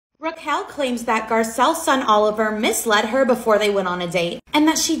Raquell claims that Garcelle's son Oliver misled her before they went on a date, and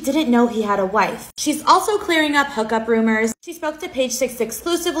that she didn't know he had a wife. She's also clearing up hookup rumors. She spoke to Page 6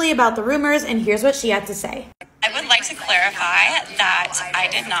 exclusively about the rumors, and here's what she had to say. I would like to clarify that I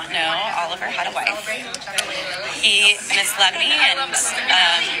did not know Oliver had a wife. He misled me, and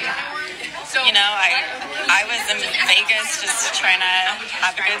you know, I was in Vegas just trying to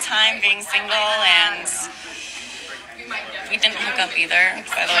have a good time being single, and we didn't hook up either,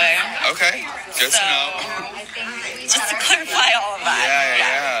 by the way. Okay, good to know. Just to clarify all of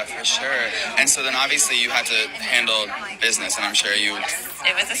that. Yeah, for sure. And so then obviously you had to handle business, and I'm sure you...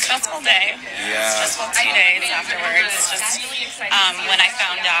 It was a stressful day. Yeah. Stressful 2 days afterwards. Just when I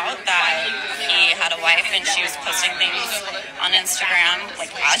found out that he had a wife and she was posting things on Instagram,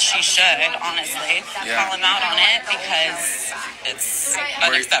 like as she should, honestly, call him out on it because it's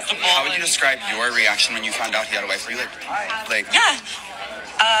unacceptable. How would you describe your reaction when you found out he had a wife? Were you like... Yeah.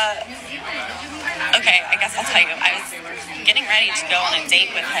 Okay, I guess I'll tell you. I was getting ready to go on a date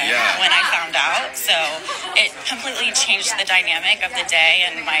with him when I found out, so it completely changed the dynamic of the day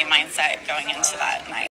and my mindset going into that night.